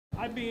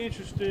I'd be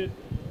interested,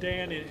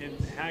 Dan, in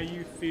how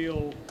you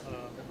feel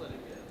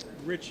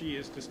Richie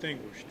is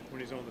distinguished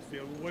when he's on the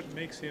field. What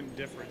makes him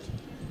different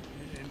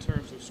in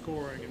terms of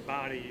scoring and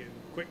body and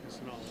quickness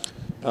and all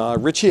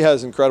that? Richie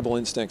has incredible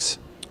instincts.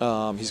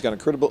 He's got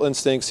incredible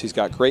instincts. He's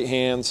got great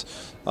hands.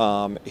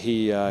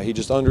 He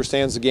just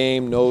understands the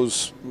game,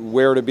 knows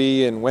where to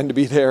be and when to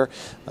be there.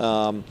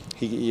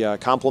 He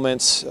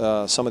complements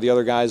some of the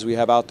other guys we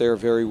have out there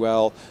very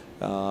well.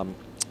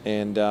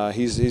 And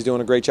he's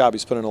doing a great job.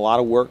 He's put in a lot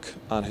of work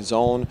on his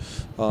own.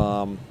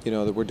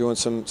 That we're doing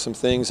some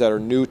things that are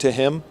new to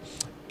him,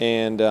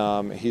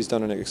 and he's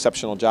done an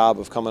exceptional job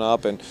of coming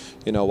up and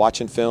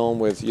watching film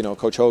with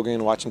Coach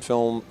Hogan, watching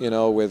film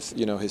with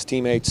his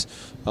teammates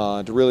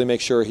to really make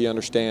sure he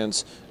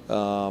understands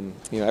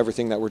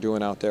everything that we're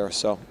doing out there.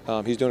 So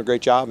he's doing a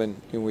great job, and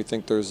we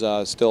think there's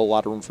still a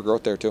lot of room for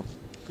growth there too.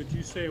 Could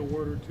you say a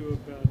word or two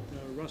about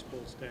Rust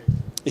Bowl's day?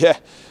 Yeah.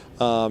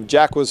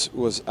 Jack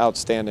was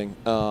outstanding.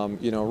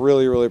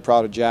 Really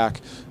proud of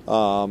Jack.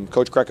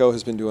 Coach Greco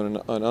has been doing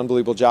an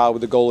unbelievable job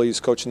with the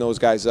goalies, coaching those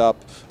guys up.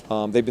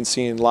 They've been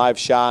seeing live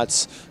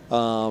shots,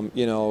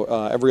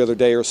 every other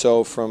day or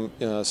so from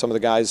some of the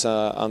guys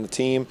on the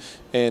team,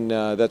 and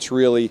that's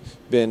really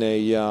been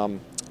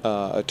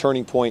a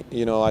turning point.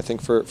 I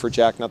think for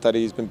Jack. Not that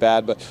he's been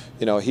bad, but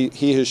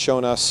he has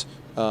shown us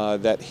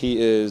that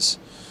he's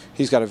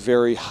got a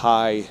very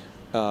high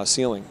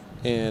ceiling,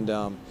 and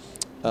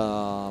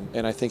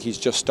I think he's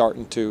just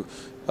starting to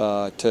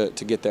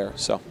get there.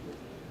 So.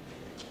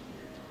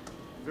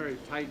 Very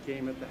tight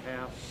game at the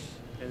half,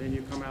 and then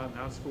you come out and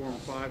outscore them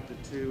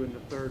 5-2 in the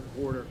third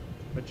quarter.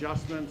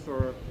 Adjustments,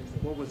 or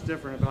what was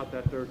different about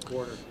that third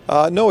quarter?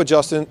 No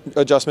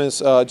adjustments,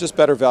 just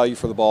better value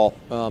for the ball.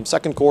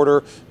 Second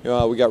quarter,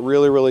 we got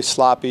really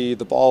sloppy.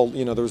 The ball,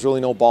 there was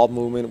really no ball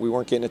movement. We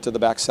weren't getting it to the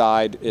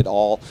backside at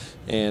all,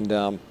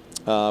 and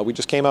we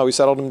just came out, we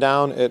settled them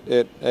down at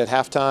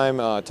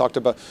halftime, talked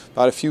about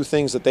a few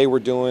things that they were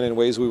doing and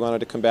ways we wanted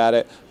to combat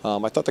it.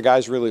 I thought the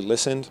guys really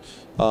listened.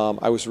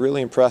 I was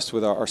really impressed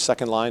with our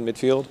second line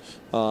midfield.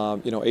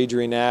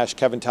 Adrian Nash,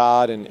 Kevin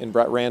Todd, and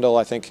Brett Randall.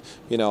 I think,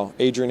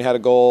 Adrian had a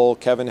goal,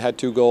 Kevin had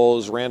 2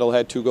 goals, Randall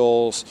had 2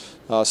 goals,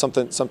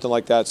 something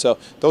like that. So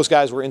those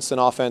guys were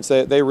instant offense.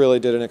 They really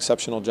did an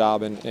exceptional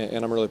job, and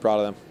I'm really proud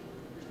of them.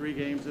 3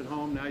 games at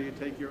home, now you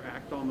take your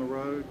act on the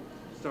road,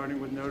 starting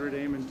with Notre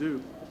Dame and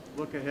Duke.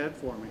 Look ahead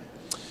for me.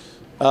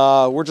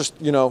 We're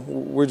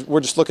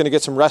just looking to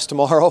get some rest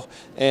tomorrow,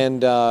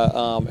 and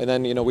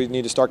then we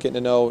need to start getting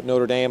to know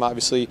Notre Dame.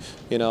 Obviously,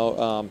 we're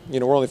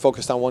only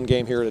focused on one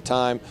game here at a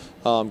time.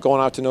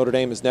 Going out to Notre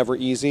Dame is never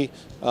easy.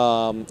 They're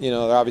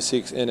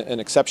obviously an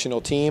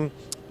exceptional team.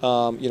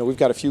 We've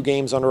got a few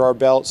games under our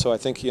belt, so I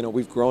think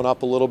we've grown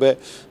up a little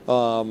bit,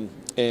 and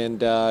we're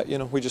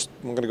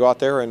going to go out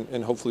there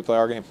and hopefully play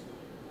our game.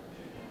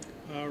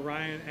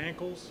 Ryan,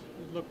 ankles,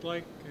 it looked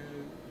like.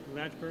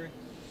 Latchbury?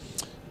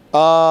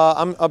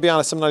 I'll be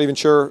honest, I'm not even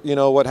sure,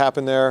 what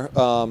happened there.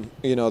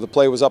 The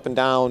play was up and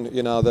down.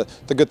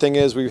 The good thing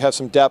is we have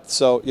some depth,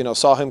 so,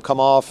 saw him come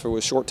off. There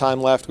was short time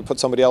left. We put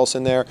somebody else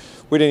in there.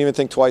 We didn't even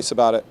think twice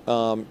about it.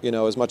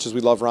 As much as we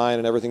love Ryan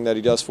and everything that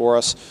he does for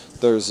us,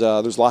 there's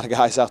a lot of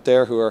guys out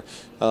there who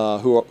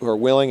are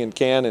willing and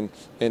can and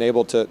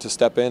able to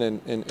step in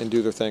and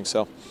do their thing.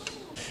 So.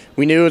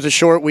 We knew it was a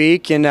short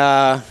week, and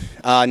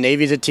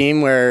Navy's a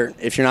team where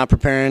if you're not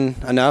preparing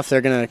enough,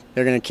 they're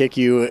gonna kick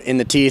you in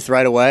the teeth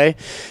right away.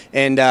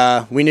 And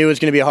we knew it was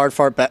gonna be a hard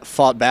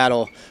fought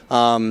battle,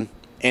 in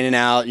and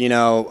out,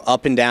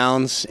 up and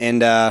downs,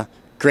 and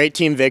great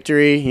team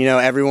victory.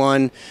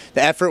 Everyone,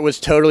 the effort was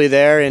totally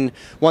there. And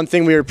one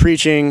thing we were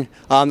preaching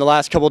the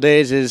last couple of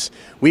days is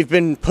we've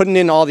been putting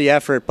in all the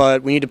effort,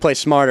 but we need to play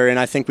smarter. And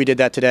I think we did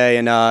that today,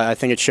 and I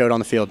think it showed on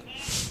the field.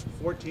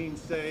 14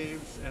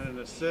 saves and an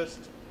assist.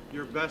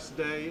 Your best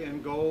day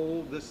in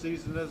goal this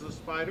season as a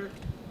Spider?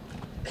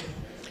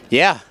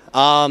 Yeah.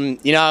 I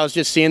was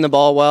just seeing the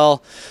ball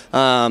well.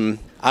 I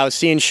was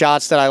seeing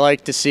shots that I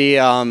like to see.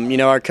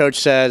 Our coach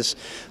says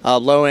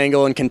low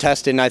angle and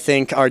contested, and I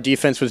think our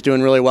defense was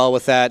doing really well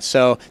with that,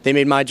 so they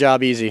made my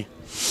job easy.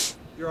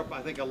 You're up,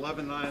 I think,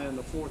 11-9 in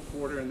the fourth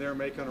quarter, and they're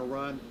making a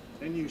run,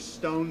 and you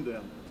stoned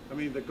them. I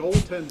mean, the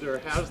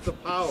goaltender has the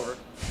power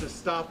to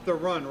stop the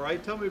run,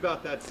 right? Tell me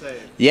about that save.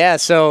 Yeah,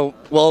 so,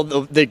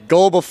 the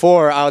goal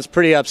before I was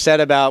pretty upset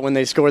about when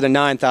they scored the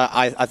 9th.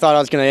 I thought I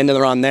was going to end the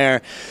run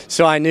there.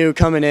 So I knew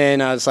coming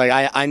in, I was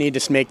like, I need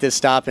to make this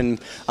stop and,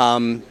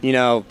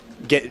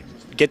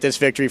 get this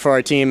victory for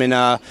our team. And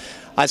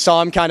I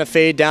saw him kind of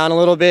fade down a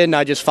little bit, and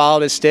I just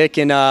followed his stick,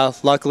 and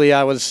luckily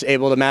I was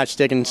able to match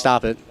stick and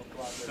stop it.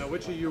 Now,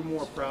 which are you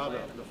more proud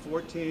of, the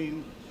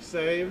 14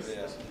 saves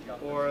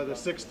or the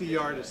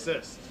 60-yard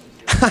assist?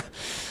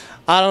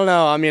 I don't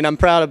know. I mean, I'm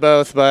proud of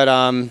both, but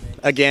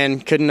again,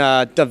 couldn't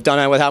have done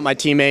it without my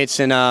teammates,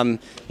 and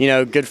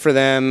good for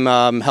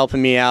them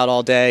helping me out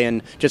all day,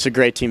 and just a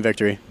great team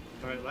victory.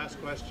 All right,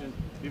 last question.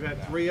 You've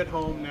had 3 at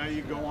home. Now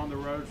you go on the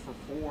road for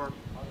 4,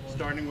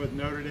 starting with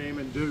Notre Dame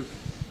and Duke.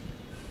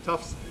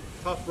 Tough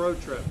tough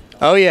road trip.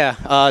 Oh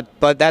yeah,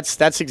 but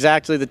that's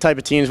exactly the type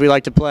of teams we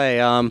like to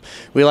play.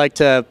 We like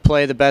to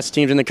play the best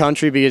teams in the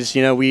country because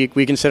we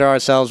consider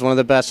ourselves one of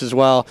the best as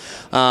well,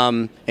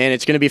 and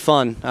it's going to be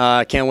fun.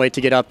 I can't wait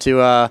to get up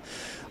to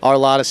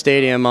Arlotta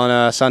Stadium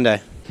on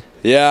Sunday.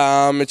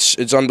 Yeah,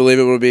 it's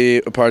unbelievable to be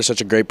a part of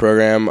such a great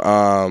program.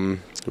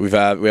 We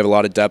have a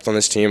lot of depth on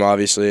this team,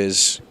 obviously,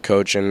 as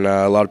coach and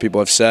a lot of people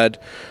have said.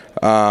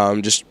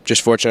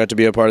 Just fortunate to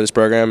be a part of this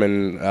program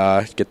and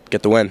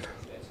get the win.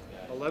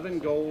 11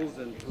 goals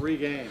in 3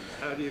 games.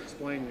 How do you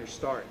explain your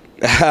start?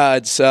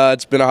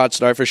 It's been a hot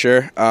start for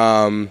sure.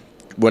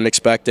 Wouldn't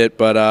expect it,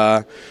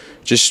 but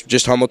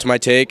just humble to my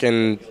take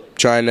and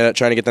trying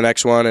to get the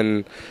next one.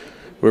 And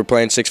we're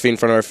playing 6 feet in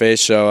front of our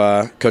face,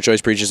 so coach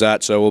always preaches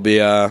that. So we'll be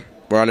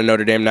we're on to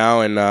Notre Dame now,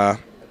 and we'll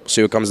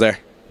see what comes there.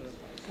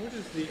 What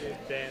is the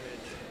advantage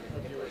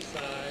of your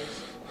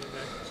size in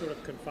that sort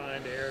of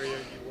confined area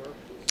you work?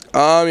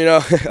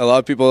 A lot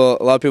of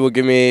people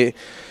give me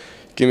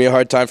a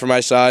hard time for my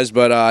size,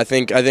 but I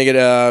think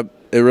it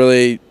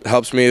really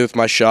helps me with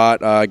my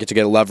shot. I get to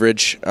get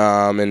leverage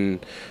and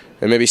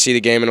maybe see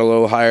the game in a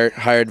little higher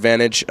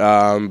advantage.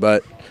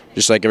 But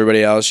just like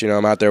everybody else,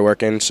 I'm out there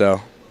working, so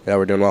yeah,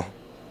 we're doing well.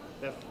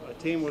 If a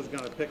team was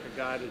going to pick a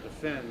guy to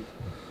defend,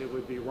 it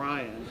would be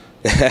Ryan,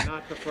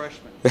 not the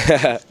freshman.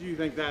 Do you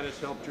think that has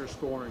helped your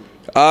scoring?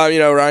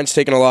 Ryan's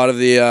taken a lot of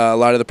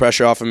the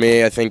pressure off of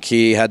me. I think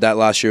he had that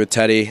last year with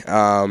Teddy,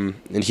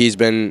 and he's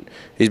been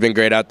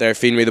great out there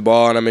feeding me the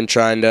ball, and I've been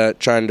trying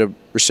to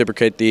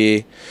reciprocate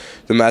the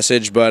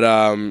message. But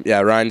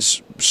yeah,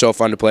 Ryan's so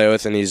fun to play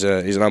with, and he's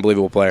an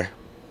unbelievable player.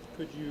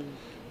 Could you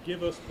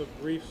give us the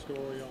brief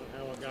story on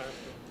how a guy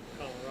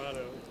from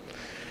Colorado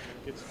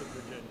gets to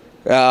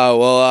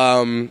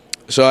Virginia?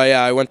 So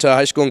yeah, I went to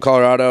high school in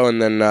Colorado,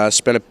 and then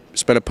spent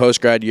a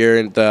post-grad year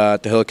at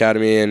the Hill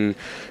Academy in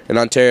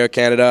Ontario,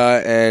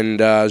 Canada, and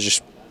I was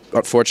just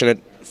fortunate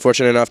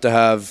enough to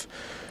have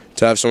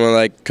someone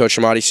like Coach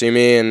Shamati see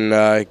me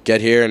and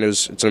get here, and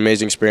it's an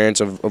amazing experience.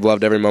 I've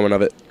loved every moment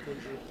of it. Was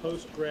your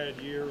post-grad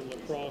year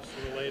lacrosse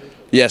related?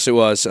 Yes, it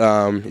was.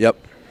 Yep.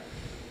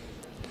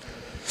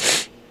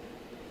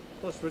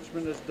 Plus,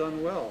 Richmond has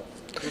done well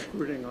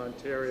recruiting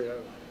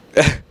Ontario.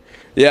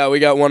 Yeah, we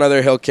got one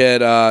other Hill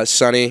kid,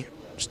 Sonny.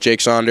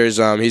 Jake Saunders.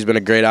 He's been a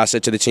great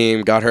asset to the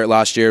team. Got hurt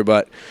last year,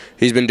 but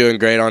he's been doing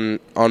great on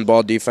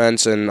ball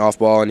defense and off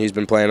ball, and he's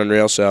been playing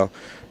unreal. So,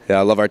 yeah,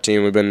 I love our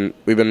team.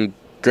 We've been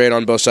great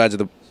on both sides of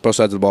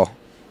the ball.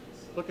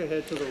 Look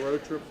ahead to the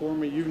road trip for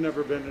me. You've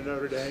never been to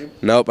Notre Dame.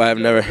 Nope, I have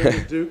never. Been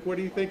to Duke. What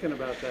are you thinking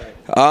about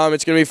that?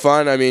 It's gonna be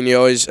fun. I mean, you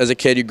always, as a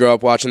kid, you grow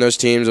up watching those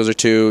teams. Those are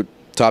 2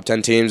 top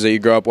 10 teams that you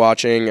grow up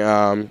watching.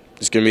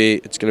 It's gonna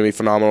be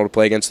phenomenal to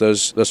play against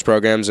those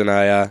programs, and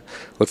I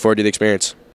look forward to the experience.